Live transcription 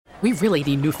We really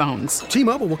need new phones.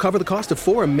 T-Mobile will cover the cost of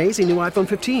 4 amazing new iPhone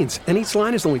 15s, and each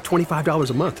line is only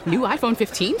 $25 a month. New iPhone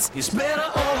 15s? It's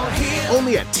better over here.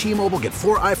 Only at T-Mobile, get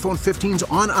 4 iPhone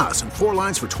 15s on us and 4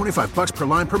 lines for $25 per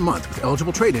line per month with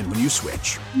eligible trade-in when you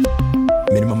switch.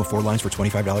 Minimum of 4 lines for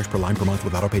 $25 per line per month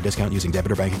with autopay discount using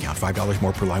debit or bank account. $5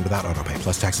 more per line without autopay,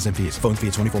 plus taxes and fees. Phone fee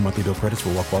at 24 monthly bill credits for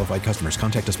well-qualified customers.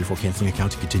 Contact us before canceling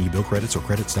account to continue bill credits or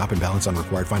credit stop and balance on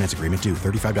required finance agreement due.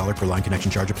 $35 per line connection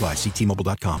charge applies. See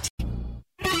T-Mobile.com.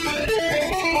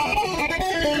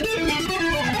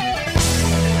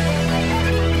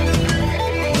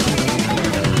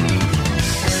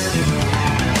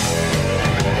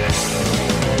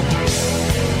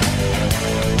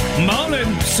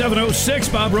 Morning,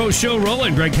 7:06, Bob Rose Show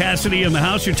rolling. Greg Cassidy in the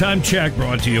house. Your time check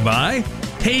brought to you by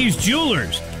Hayes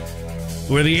Jewelers,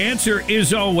 where the answer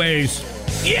is always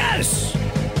yes.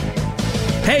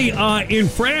 Hey, in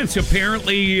France,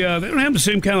 apparently, they don't have the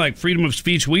same kind of like freedom of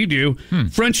speech we do.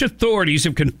 French authorities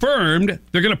have confirmed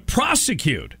they're going to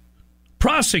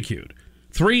prosecute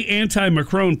 3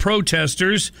 anti-Macron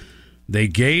protesters. They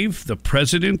gave the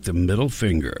president the middle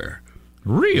finger.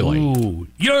 Really? Ooh,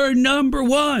 you're number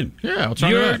one. Yeah, what's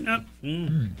wrong with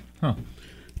that?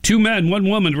 2 men, 1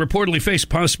 woman reportedly face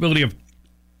possibility of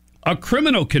a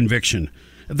criminal conviction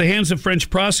at the hands of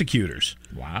French prosecutors.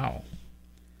 Wow.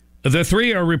 The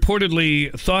 3 are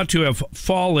reportedly thought to have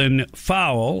fallen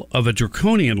foul of a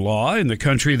draconian law in the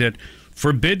country that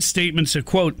forbids statements that,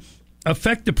 quote,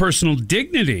 affect the personal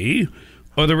dignity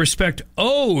or the respect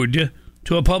owed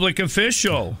to a public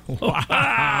official.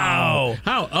 Wow.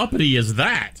 How uppity is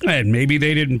that? And maybe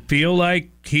they didn't feel like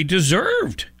he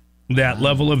deserved that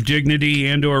level of dignity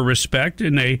and or respect,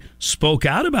 and they spoke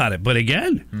out about it. But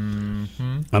again,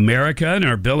 America and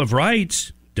our Bill of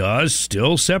Rights does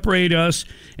still separate us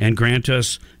and grant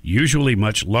us usually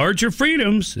much larger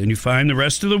freedoms than you find the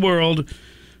rest of the world.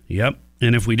 Yep.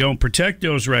 And if we don't protect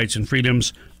those rights and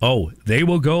freedoms, they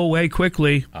will go away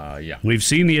quickly. Yeah. We've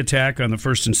seen the attack on the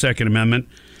First and Second Amendment.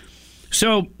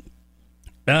 So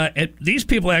these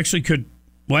people actually could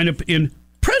wind up in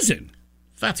prison.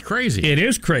 That's crazy. It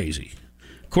is crazy.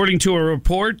 According to a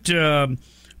report on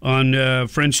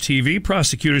French TV,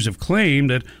 prosecutors have claimed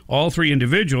that all 3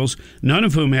 individuals, none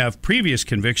of whom have previous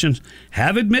convictions,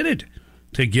 have admitted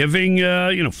to giving,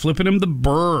 flipping them the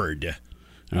bird.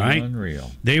 All right.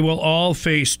 Unreal. They will all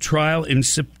face trial in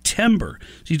September.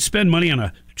 So you'd spend money on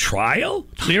a trial?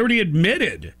 They already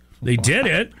admitted they did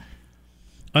it.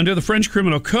 Under the French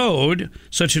criminal code,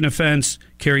 such an offense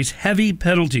carries heavy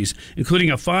penalties, including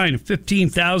a fine of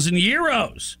 15,000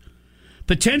 euros,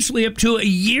 potentially up to a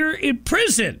year in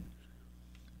prison.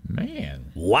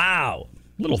 Man. Wow.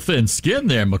 Little thin skin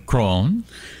there, Macron.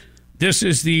 This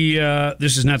is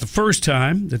not the first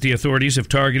time that the authorities have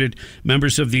targeted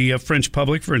members of the French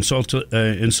public for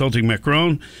insulting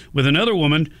Macron, with another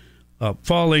woman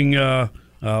falling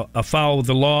afoul of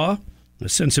the law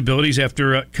sensibilities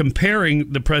after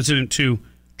comparing the president to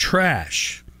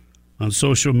trash on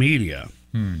social media.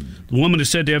 The woman is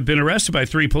said to have been arrested by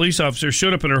 3 police officers,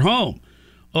 showed up at her home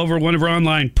over one of her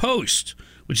online posts,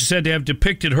 which is said to have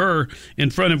depicted her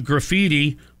in front of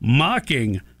graffiti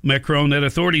mocking Macron that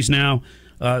authorities now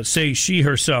say she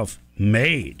herself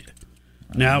made.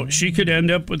 Now, she could end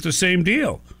up with the same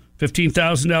deal, $15,000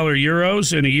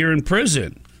 euros and a year in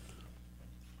prison.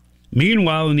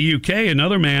 Meanwhile, in the UK,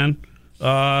 another man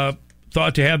thought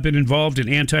to have been involved in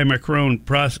anti-Macron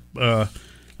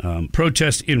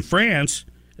protest in France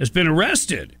has been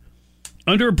arrested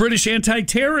under a British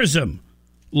anti-terrorism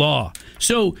law.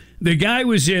 So the guy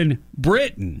was in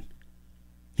Britain.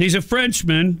 He's a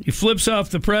Frenchman. He flips off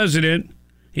the president.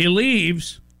 He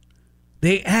leaves.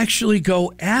 They actually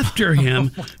go after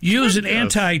him, use an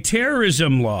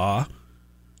anti-terrorism law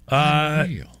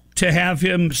to have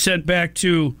him sent back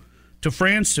to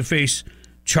France to face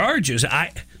charges.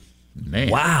 Man.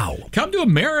 Wow. Come to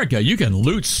America. You can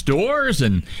loot stores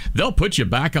and they'll put you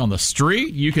back on the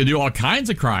street. You can do all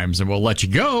kinds of crimes and we'll let you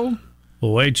go.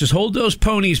 Well, wait, just hold those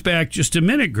ponies back just a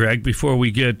minute, Greg, before we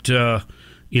get,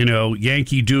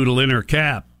 Yankee Doodle in her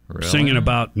cap singing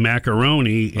about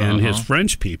macaroni and his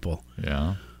French people.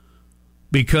 Yeah.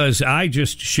 Because I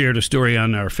just shared a story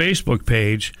on our Facebook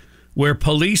page where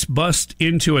police bust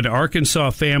into an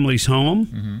Arkansas family's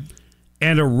home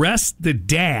and arrest the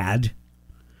dad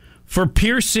for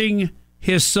piercing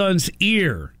his son's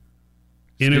ear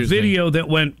in a video that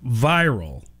went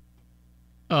viral.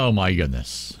 Oh, my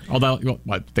goodness.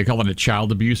 What, they call it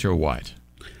child abuse or what?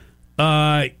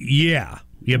 Yeah.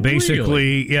 Yeah,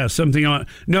 basically, really? Something on...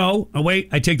 No, wait,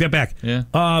 I take that back. Yeah.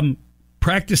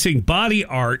 Practicing body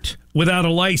art without a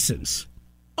license.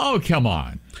 Oh, come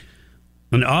on.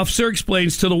 An officer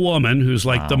explains to the woman, who's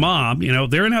like the mom,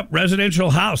 they're in a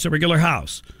residential house, a regular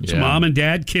house. It's mom and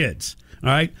dad, kids. All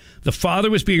right. The father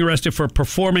was being arrested for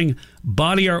performing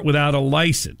body art without a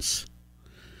license.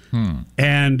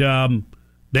 And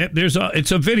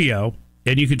it's a video,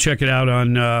 and you can check it out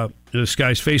on this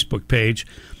guy's Facebook page.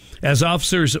 As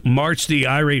officers marched the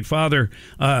irate father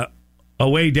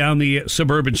away down the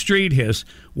suburban street, his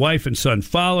wife and son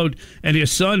followed, and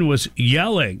his son was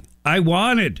yelling, I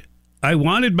wanted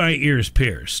my ears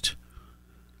pierced.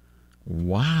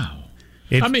 Wow.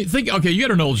 You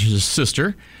got an older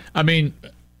sister. I mean,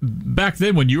 back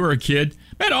then when you were a kid,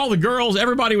 man, all the girls,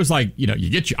 everybody was like, you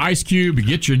get your ice cube, you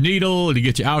get your needle, you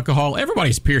get your alcohol.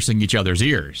 Everybody's piercing each other's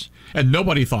ears. And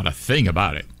nobody thought a thing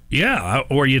about it. Yeah,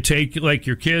 or you take, like,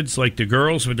 your kids, like the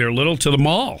girls when they're little, to the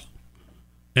mall.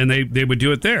 And they would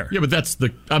do it there. Yeah, but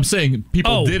I'm saying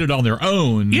people did it on their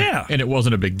own. Yeah. And it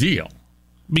wasn't a big deal.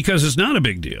 Because it's not a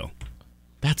big deal.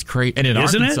 That's crazy. And in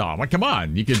Arkansas, well, come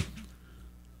on, you could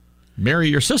marry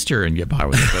your sister and get by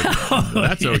with it. But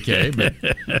that's okay. But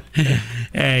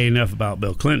hey, enough about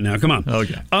Bill Clinton now. Come on.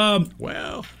 Okay. No,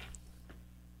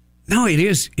 it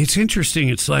is. It's interesting.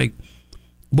 It's like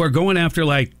we're going after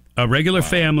like a regular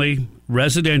family,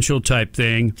 residential type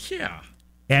thing. Yeah.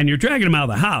 And you're dragging them out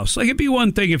of the house. Like, it'd be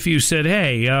one thing if you said,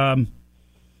 hey,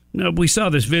 we saw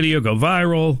this video go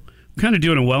viral. Kind of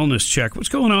doing a wellness check. What's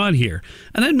going on here?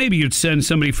 And then maybe you'd send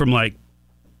somebody from like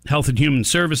Health and Human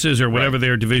Services or whatever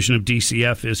their division of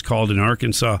DCF is called in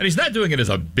Arkansas. And he's not doing it as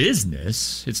a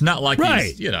business. It's not like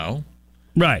he's,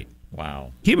 Right.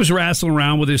 Wow. He was wrestling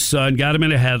around with his son, got him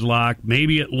in a headlock.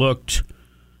 Maybe it looked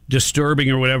disturbing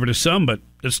or whatever to some, but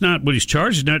that's not what he's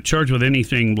charged. He's not charged with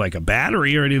anything like a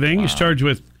battery or anything. Wow. He's charged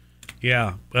with,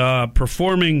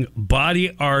 performing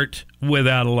body art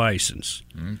without a license.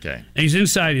 Okay. And he's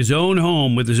inside his own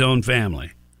home with his own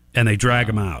family, and they drag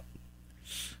him out.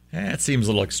 That seems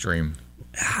a little extreme.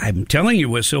 I'm telling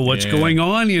you, so what's going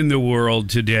on in the world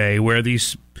today where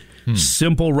these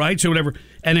simple rights or whatever,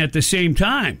 and at the same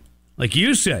time, like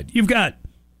you said, you've got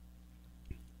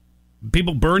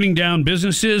people burning down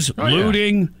businesses,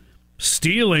 looting,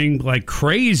 stealing like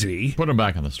crazy. Put them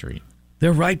back on the street.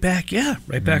 They're right back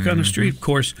on the street. Of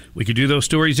course, we could do those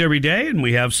stories every day, and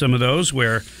we have some of those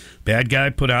where bad guy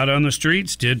put out on the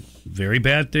streets did very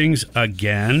bad things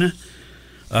again.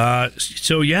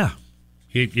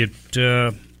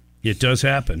 It does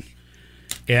happen.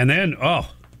 And then,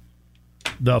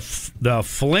 the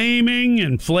flaming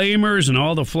and flamers and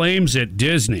all the flames at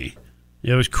Disney.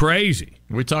 It was crazy.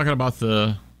 Are we talking about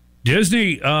the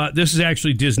Disney? This is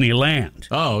actually Disneyland.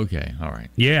 Oh, okay. All right.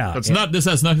 Yeah. It's not. This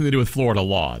has nothing to do with Florida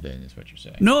law, then, is what you're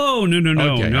saying. No.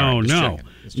 Okay, no. Right,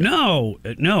 just checking.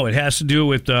 No. It has to do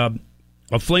with a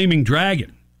flaming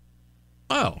dragon.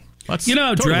 Oh. That's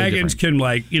totally dragons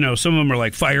different. Can some of them are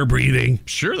like fire breathing.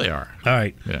 Sure they are. All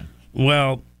right. Yeah.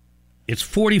 Well, it's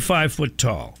 45 foot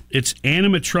tall. It's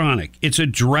animatronic. It's a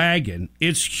dragon.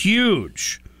 It's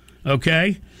huge.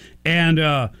 Okay?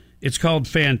 And it's called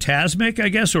Phantasmic, I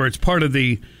guess, or it's part of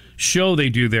the show they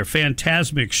do there,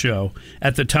 Phantasmic show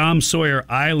at the Tom Sawyer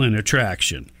Island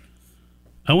attraction.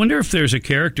 I wonder if there's a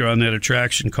character on that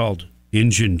attraction called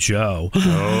Injun Joe.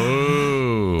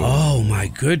 Oh, my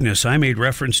goodness. I made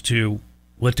reference to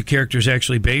what the character's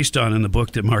actually based on in the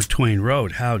book that Mark Twain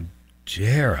wrote. How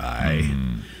dare I?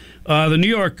 The New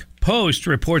York Post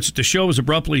reports that the show was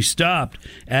abruptly stopped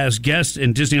as guests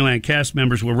and Disneyland cast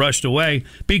members were rushed away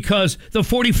because the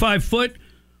 45-foot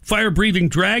fire-breathing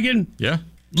dragon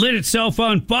lit itself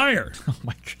on fire. Oh,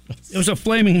 my goodness. It was a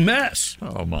flaming mess.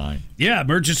 Oh, my. Yeah,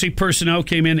 emergency personnel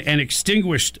came in and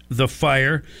extinguished the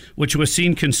fire, which was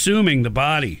seen consuming the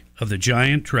body of the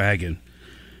giant dragon.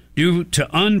 Due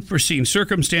to unforeseen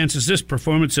circumstances, this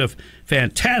performance of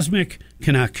Phantasmic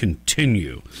cannot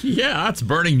continue. Yeah, it's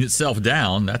burning itself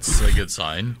down. That's a good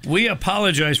sign. We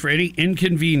apologize for any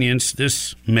inconvenience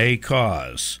this may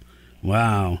cause.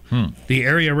 Wow. The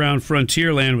area around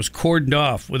Frontierland was cordoned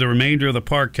off with the remainder of the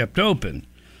park kept open.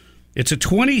 It's a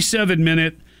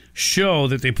 27-minute show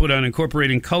that they put on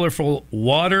incorporating colorful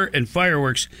water and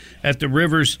fireworks at the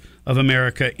rivers of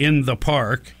America in the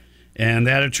park. And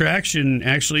that attraction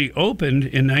actually opened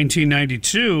in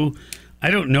 1992.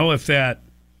 I don't know if that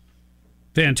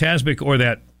Phantasmic or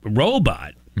that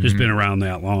robot has been around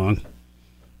that long.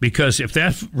 Because if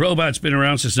that robot's been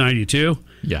around since 92,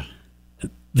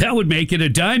 that would make it a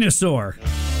dinosaur.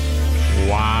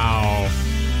 Wow.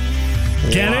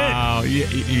 Get it?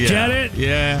 Yeah. Get it?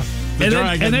 Yeah.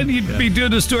 And then you'd be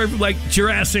doing a story from like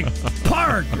Jurassic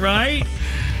Park, right?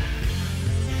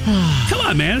 Come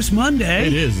on, man. It's Monday.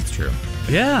 It is. It's true.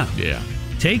 Yeah. Yeah.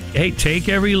 take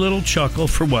every little chuckle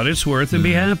for what it's worth and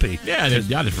be happy. Yeah, they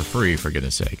got it for free, for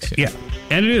goodness sakes. Yeah,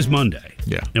 and it is Monday.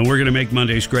 Yeah. And we're going to make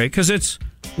Mondays great because it's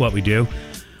what we do.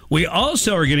 We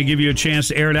also are going to give you a chance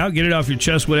to air it out, get it off your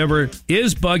chest, whatever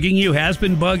is bugging you, has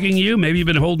been bugging you. Maybe you've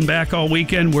been holding back all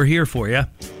weekend. We're here for you.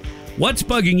 What's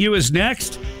Bugging You is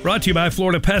next. Brought to you by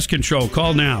Florida Pest Control.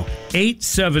 Call now,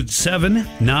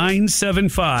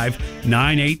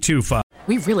 877-975-9825.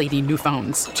 We really need new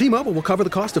phones. T-Mobile will cover the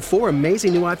cost of 4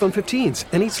 amazing new iPhone 15s,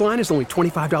 and each line is only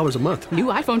 $25 a month. New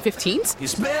iPhone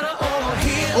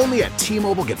 15s? Only at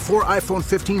T-Mobile, get 4 iPhone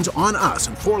 15s on us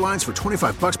and 4 lines for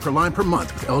 $25 per line per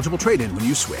month with eligible trade-in when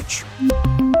you switch.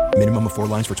 Minimum of 4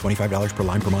 lines for $25 per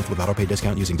line per month with autopay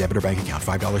discount using debit or bank account.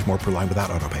 $5 more per line without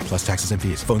autopay, plus taxes and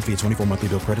fees. Phone fee at 24 monthly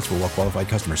bill credits for well-qualified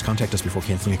customers. Contact us before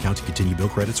canceling account to continue bill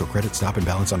credits or credit stop and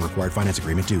balance on required finance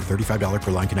agreement due. $35 per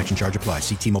line connection charge applies.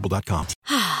 See T-Mobile.com.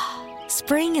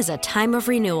 Spring is a time of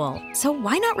renewal, so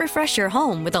why not refresh your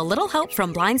home with a little help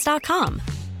from Blinds.com?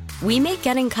 We make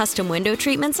getting custom window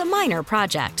treatments a minor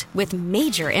project with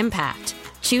major impact.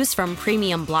 Choose from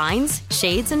premium blinds,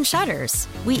 shades, and shutters.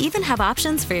 We even have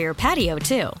options for your patio,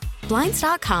 too.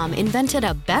 Blinds.com invented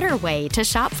a better way to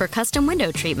shop for custom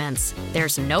window treatments.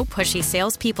 There's no pushy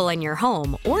salespeople in your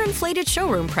home or inflated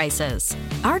showroom prices.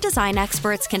 Our design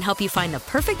experts can help you find the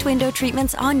perfect window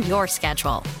treatments on your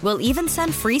schedule. We'll even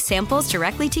send free samples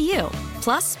directly to you.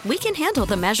 Plus, we can handle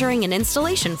the measuring and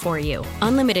installation for you.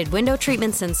 Unlimited window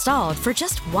treatments installed for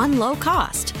just one low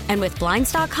cost. And with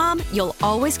Blinds.com, you'll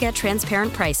always get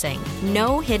transparent pricing.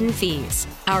 No hidden fees.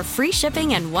 Our free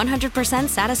shipping and 100%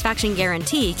 satisfaction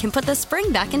guarantee can put the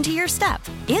spring back into your step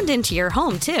and into your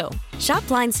home, too. Shop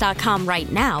Blinds.com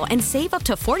right now and save up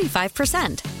to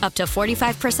 45%. Up to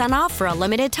 45% off for a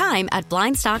limited time at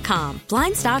Blinds.com.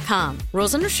 Blinds.com.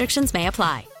 Rules and restrictions may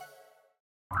apply.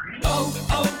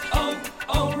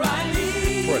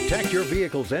 Protect your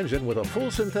vehicle's engine with a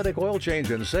full synthetic oil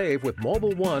change and save with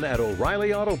Mobil 1 at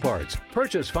O'Reilly Auto Parts.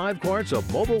 Purchase 5 quarts of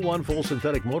Mobil 1 full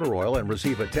synthetic motor oil and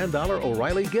receive a $10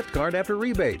 O'Reilly gift card after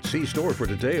rebate. See store for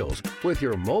details. With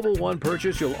your Mobil 1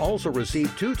 purchase, you'll also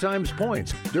receive 2 times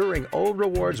points during O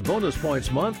Rewards Bonus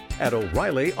Points Month at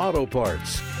O'Reilly Auto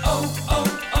Parts.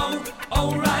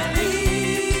 O'Reilly.